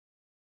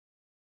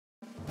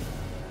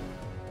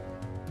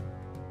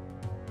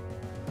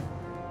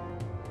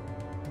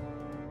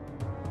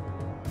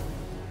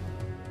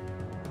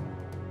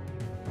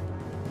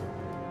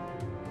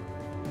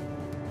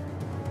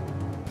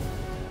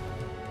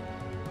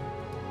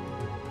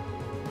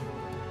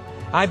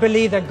I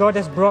believe that God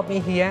has brought me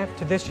here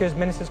to this year's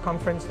Ministers'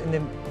 Conference in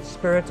the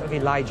spirit of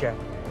Elijah.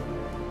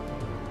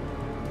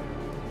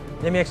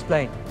 Let me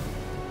explain.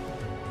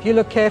 If you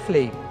look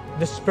carefully,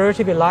 the spirit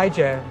of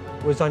Elijah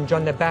was on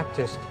John the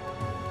Baptist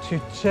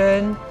to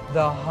turn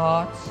the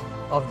hearts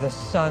of the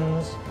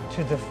sons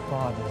to the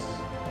fathers,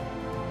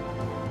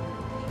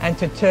 and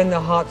to turn the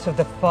hearts of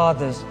the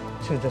fathers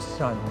to the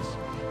sons,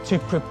 to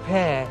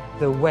prepare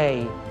the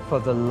way for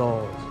the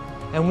Lord.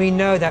 And we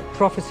know that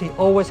prophecy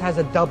always has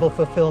a double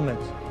fulfillment.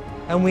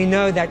 And we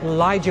know that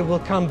Elijah will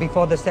come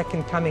before the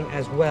second coming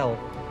as well.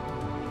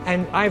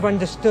 And I've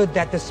understood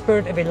that the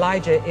spirit of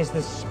Elijah is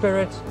the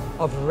spirit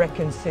of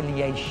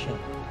reconciliation,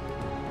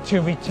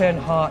 to return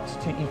hearts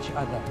to each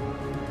other.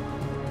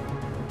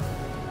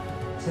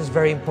 This is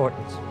very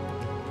important.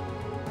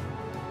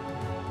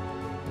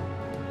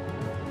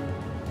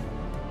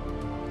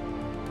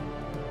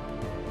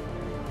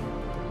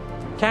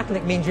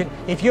 Catholic means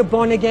if you're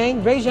born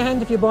again, raise your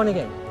hand if you're born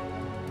again.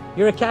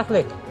 You're a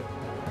Catholic.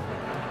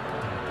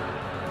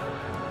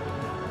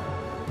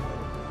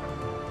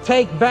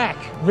 Take back,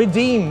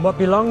 redeem what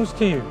belongs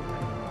to you.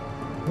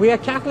 We are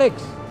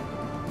Catholics.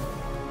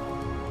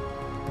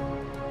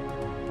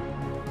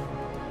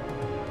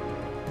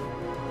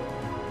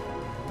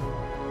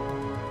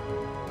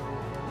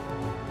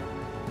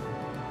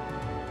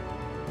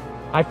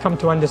 I've come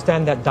to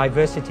understand that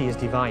diversity is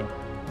divine.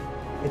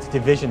 It's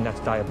division that's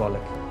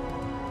diabolic.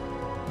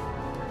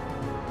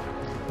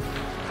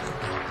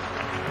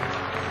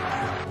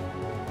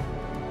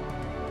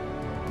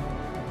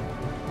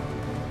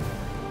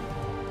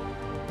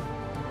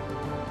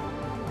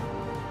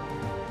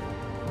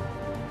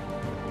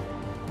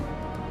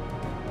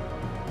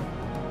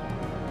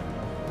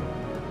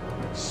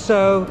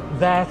 So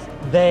that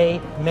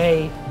they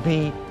may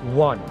be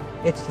one.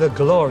 It's the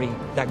glory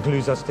that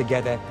glues us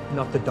together,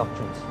 not the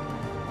doctrines.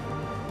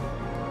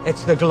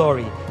 It's the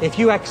glory. If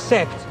you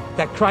accept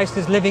that Christ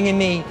is living in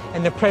me,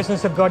 and the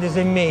presence of God is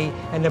in me,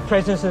 and the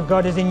presence of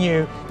God is in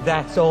you,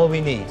 that's all we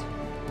need.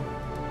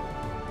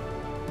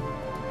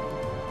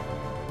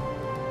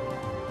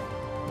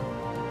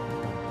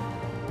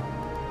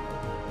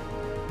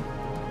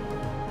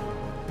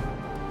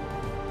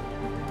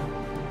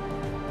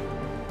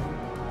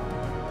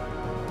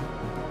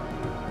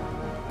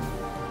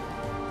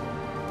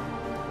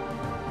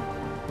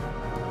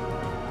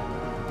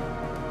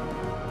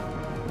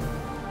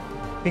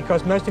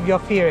 Because most of your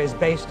fear is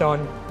based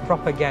on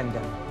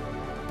propaganda.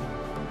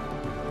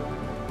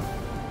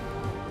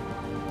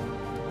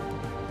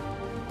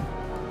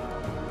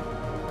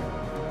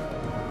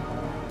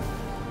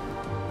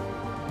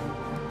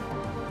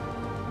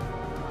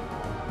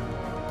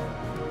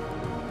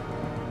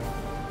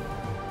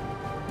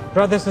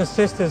 Brothers and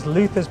sisters,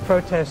 Luther's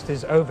protest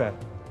is over.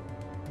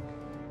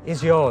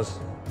 Is yours.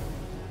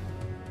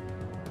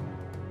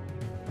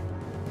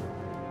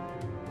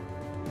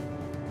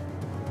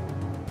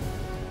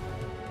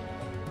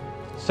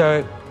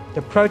 So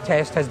the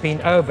protest has been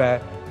over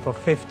for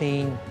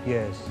 15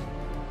 years.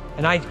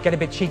 And I get a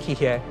bit cheeky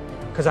here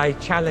because I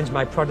challenge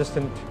my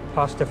Protestant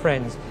pastor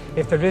friends.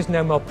 If there is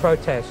no more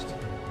protest,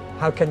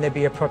 how can there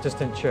be a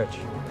Protestant church?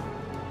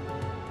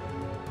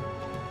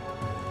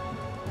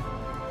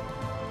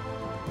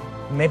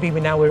 Maybe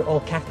now we're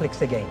all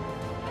Catholics again.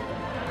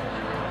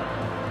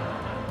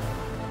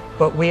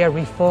 But we are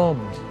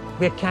Reformed.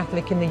 We're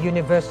Catholic in the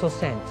universal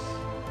sense.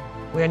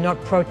 We are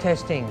not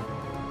protesting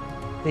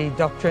the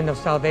doctrine of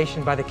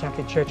salvation by the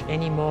Catholic Church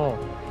anymore.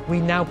 We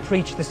now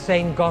preach the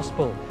same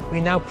gospel. We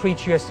now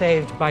preach you are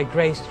saved by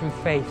grace through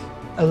faith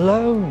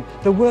alone.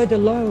 The word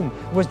alone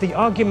was the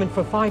argument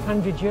for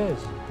 500 years.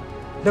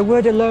 The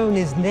word alone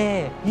is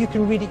there. You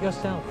can read it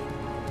yourself.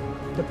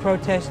 The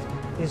protest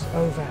is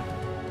over.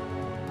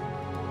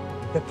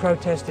 The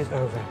protest is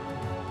over.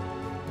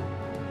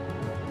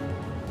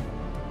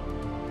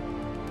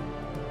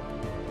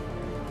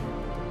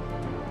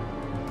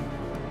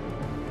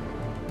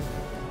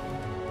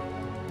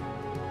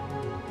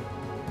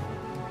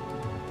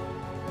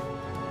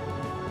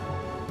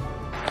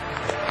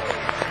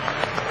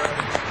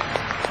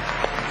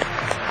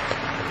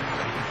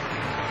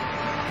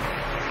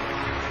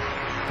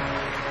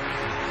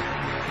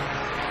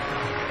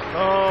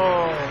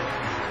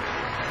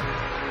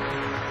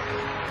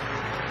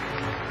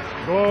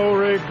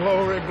 Glory,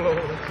 glory,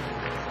 glory.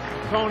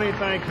 Tony,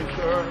 thank you,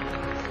 sir.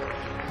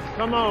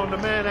 Come on, the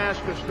man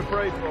asked us to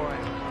pray for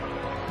him.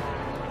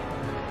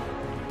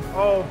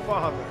 Oh,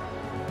 Father.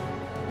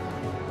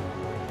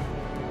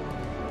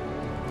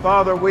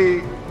 Father,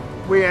 we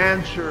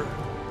answer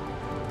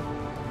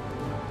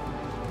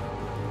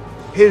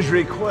his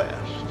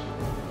request.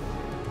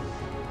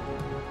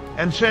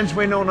 And since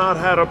we know not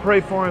how to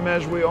pray for him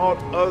as we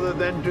ought, other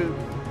than to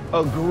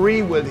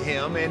agree with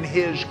him in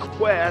his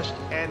quest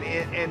and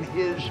in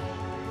his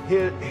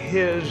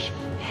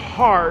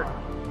heart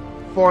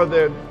for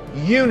the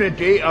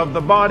unity of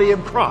the body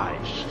of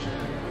Christ.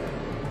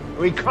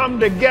 We come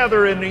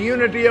together in the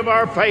unity of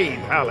our faith.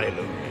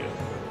 Hallelujah.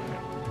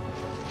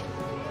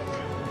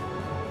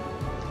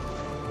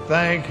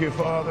 Thank you,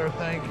 Father.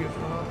 Thank you,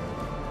 Father.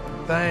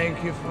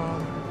 Thank you,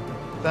 Father.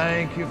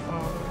 Thank you,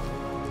 Father.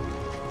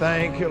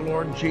 Thank you,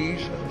 Lord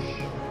Jesus.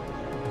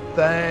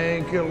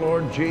 Thank you,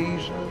 Lord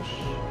Jesus.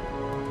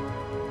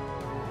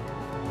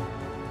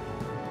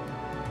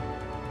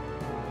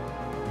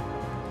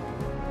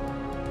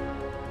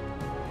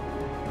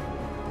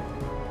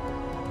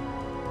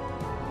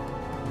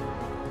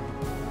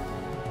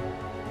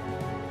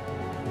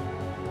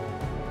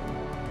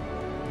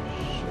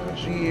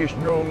 Sie ist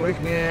nur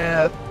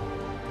Lichtnet.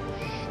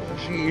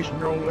 Sie ist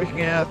nur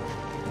Lichtnet.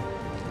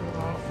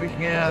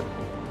 Lichtnet.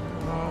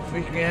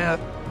 Lichtnet.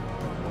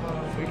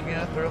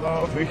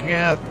 Lichtnet.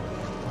 Lichtnet.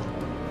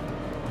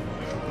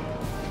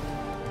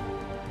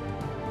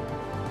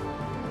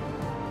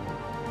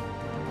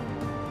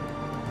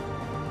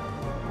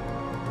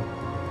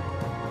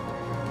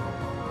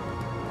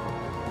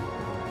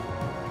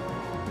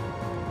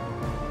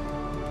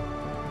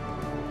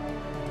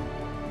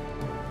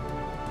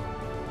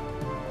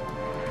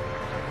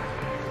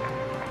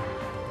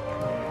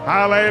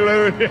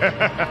 Hallelujah.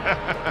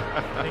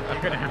 I think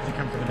you're going to have to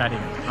come to the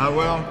Vatican. I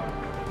will.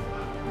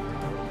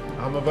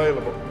 I'm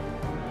available.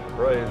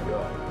 Praise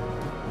God.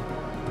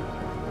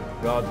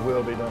 God's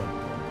will be done.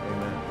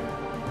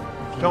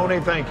 Amen. Tony,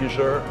 thank you,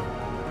 sir.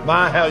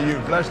 My, how you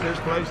blessed this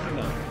place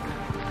tonight.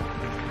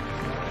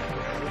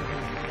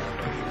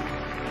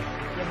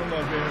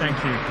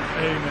 Thank you.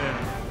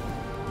 Amen.